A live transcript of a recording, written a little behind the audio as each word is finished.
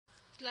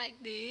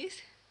like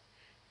this.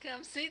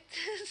 Come sit,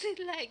 sit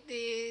like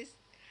this.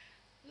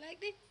 Like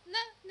this. No,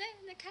 no,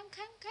 no, come.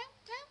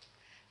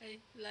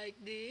 Like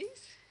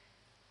this.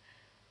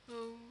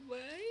 Oh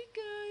my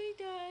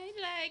God, I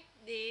like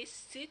this.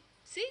 Sit.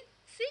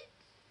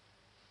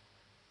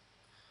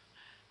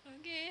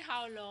 Okay,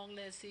 how long?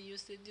 Let's see. You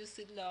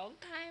sit long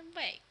time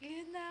back.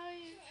 Now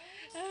you.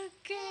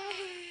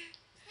 Okay.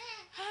 Ha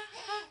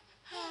ha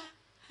ha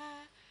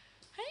ha.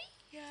 Hey,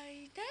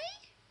 đây đấy.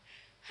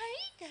 Hey,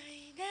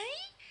 đây đấy.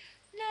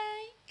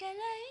 Lấy cái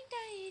lấy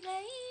đây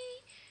lấy.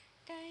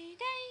 Đây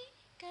đây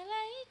cái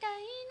lấy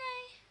đây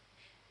này.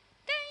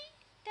 Đây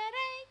ta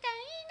đây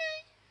đây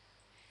này.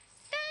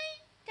 Đây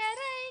ta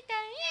đây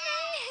đây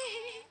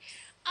này.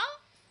 Ô,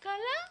 có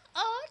lớp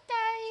ở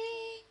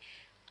đây.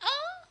 Ô,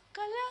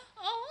 có lớp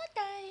ở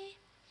đây.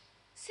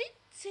 Sit.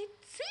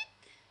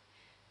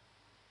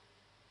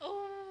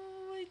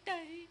 Ôi,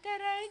 đây ta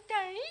đây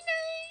đây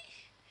này.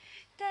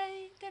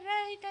 Đây ta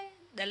đây đây.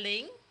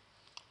 Darling.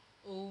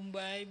 Oh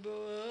my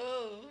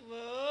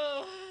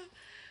boy.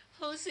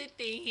 Who's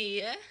sitting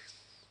here?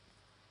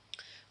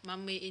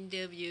 Mommy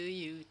interview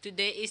you.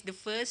 Today is the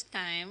first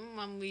time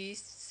mommy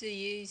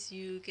sees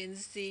you can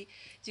see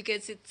you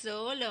can sit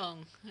so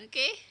long.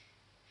 Okay?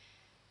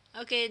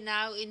 Okay,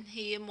 now in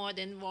here more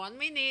than 1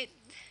 minute.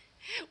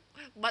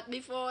 But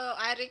before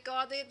I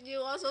recorded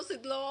you also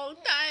sit long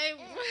time.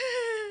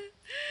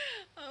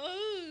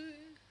 Oh,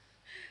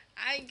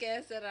 I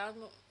guess around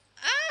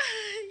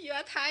you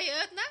are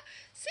tired now.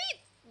 Sit,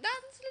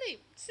 don't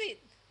sleep. Sit.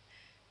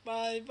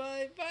 Bye.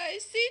 Sit. Bye.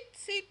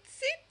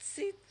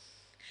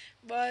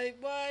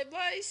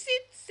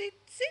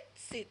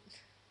 Sit.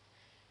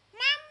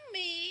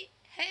 Mommy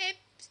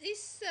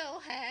is so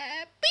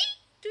happy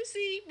to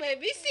see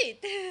baby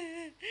sit.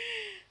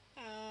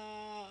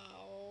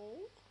 Oh.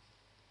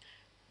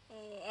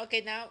 Oh,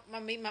 okay, now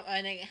mommy,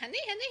 honey.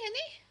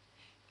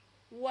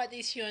 What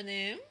is your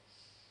name?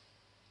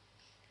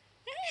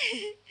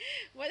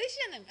 What is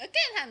your name?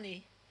 Again,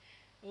 honey.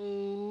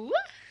 Ooh,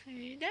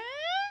 da,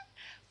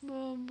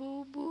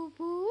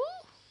 boo.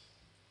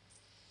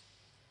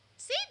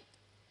 Sit,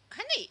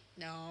 honey.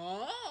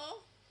 No.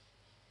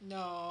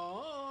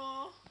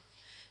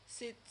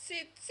 Sit.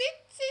 Sit.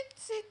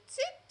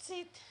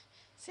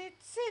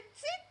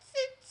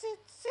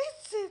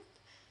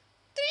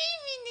 3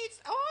 minutes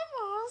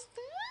almost.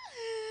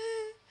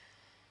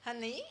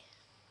 Honey,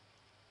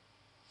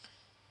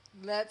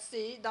 let's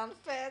see. Don't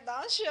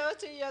show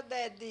to your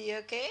daddy,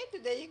 okay?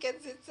 Today you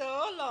can sit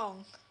so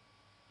long.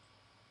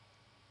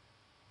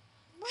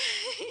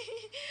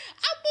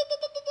 Ah, boo.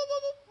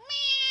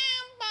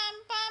 Meow, bum.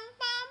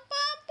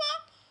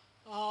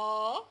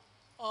 Oh.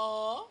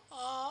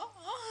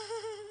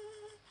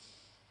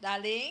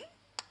 Darling,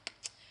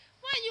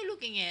 what are you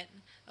looking at?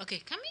 Okay,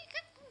 come here,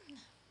 come.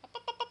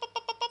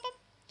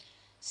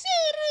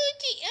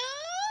 Suruji,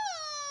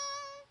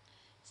 oh.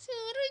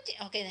 Suruji.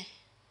 Okay, now.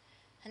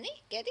 Honey,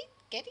 get it.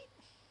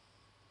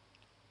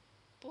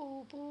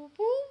 Boo. Boo.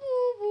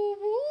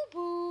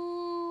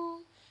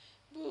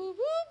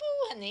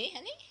 Honey,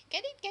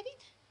 get it.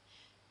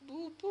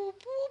 Boo.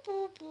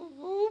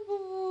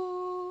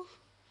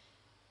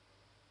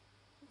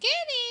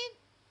 Get it.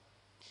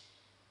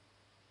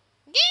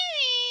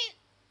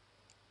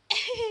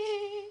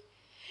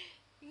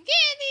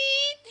 Get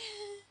it.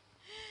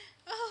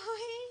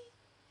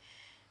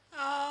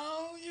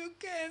 Oh, you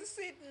can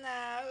sit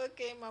now.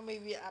 Okay, mommy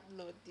will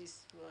upload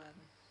this one.